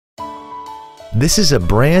This is a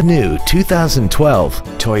brand new 2012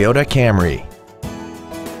 Toyota Camry.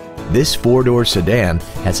 This four-door sedan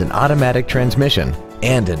has an automatic transmission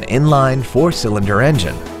and an inline four-cylinder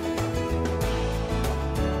engine.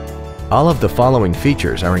 All of the following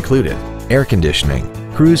features are included: air conditioning,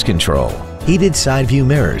 cruise control, heated side view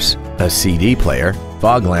mirrors, a CD player,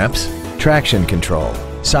 fog lamps, traction control,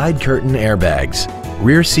 side curtain airbags,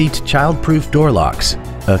 rear seat child-proof door locks,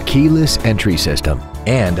 a keyless entry system,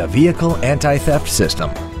 and a vehicle anti-theft system.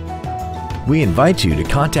 We invite you to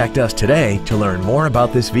contact us today to learn more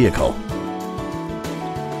about this vehicle.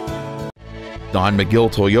 Don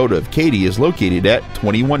McGill Toyota of Katy is located at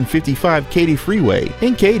 2155 Katy Freeway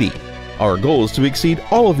in Katy. Our goal is to exceed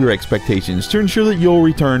all of your expectations to ensure that you'll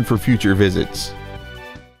return for future visits.